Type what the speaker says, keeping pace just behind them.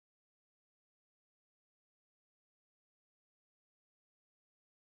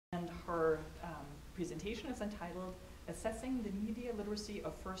and her presentation is entitled Assessing the Media Literacy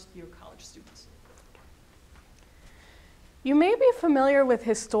of First-Year College Students. You may be familiar with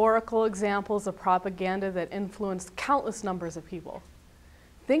historical examples of propaganda that influenced countless numbers of people.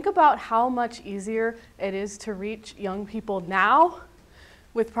 Think about how much easier it is to reach young people now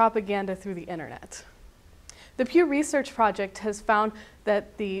with propaganda through the internet. The Pew Research Project has found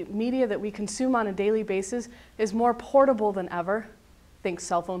that the media that we consume on a daily basis is more portable than ever, think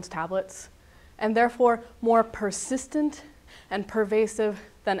cell phones, tablets, and therefore more persistent and pervasive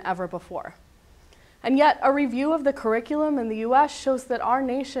than ever before. And yet, a review of the curriculum in the US shows that our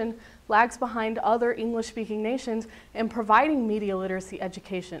nation lags behind other English-speaking nations in providing media literacy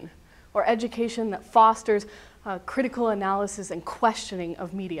education, or education that fosters critical analysis and questioning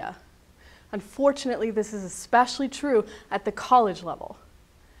of media. Unfortunately, this is especially true at the college level.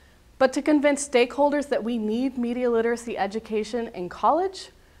 But to convince stakeholders that we need media literacy education in college,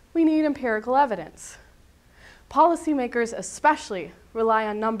 we need empirical evidence. Policymakers especially rely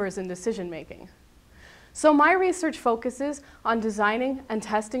on numbers in decision-making. So my research focuses on designing and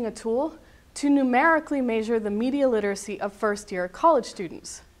testing a tool to numerically measure the media literacy of first-year college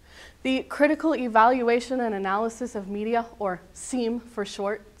students. The Critical Evaluation and Analysis of Media, or CEAM for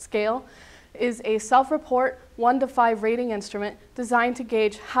short, scale, is a self-report 1 to 5 rating instrument designed to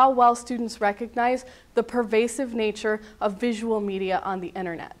gauge how well students recognize the pervasive nature of visual media on the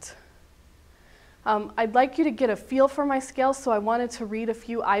internet. I'd like you to get a feel for my scale, so I wanted to read a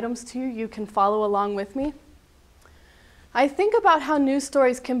few items to you. You can follow along with me. I think about how news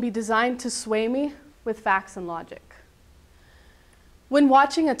stories can be designed to sway me with facts and logic. When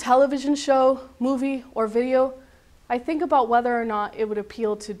watching a television show, movie, or video, I think about whether or not it would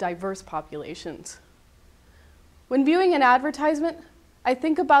appeal to diverse populations. When viewing an advertisement, I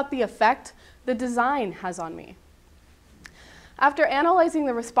think about the effect the design has on me. After analyzing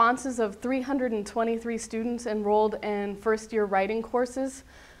the responses of 323 students enrolled in first-year writing courses,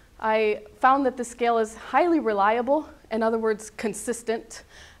 I found that the scale is highly reliable, in other words, consistent,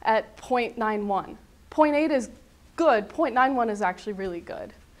 at 0.91. 0.8 is good, 0.91 is actually really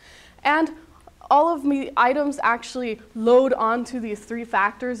good. And all of the items actually load onto these 3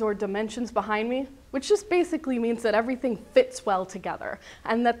 factors or dimensions behind me, which just basically means that everything fits well together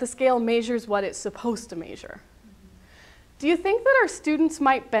and that the scale measures what it's supposed to measure. Do you think that our students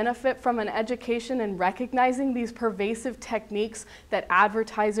might benefit from an education in recognizing these pervasive techniques that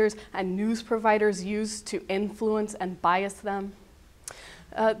advertisers and news providers use to influence and bias them?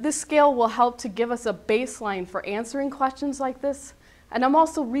 This scale will help to give us a baseline for answering questions like this, and I'm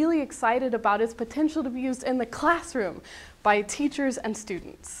also really excited about its potential to be used in the classroom by teachers and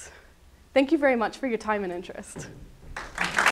students. Thank you very much for your time and interest.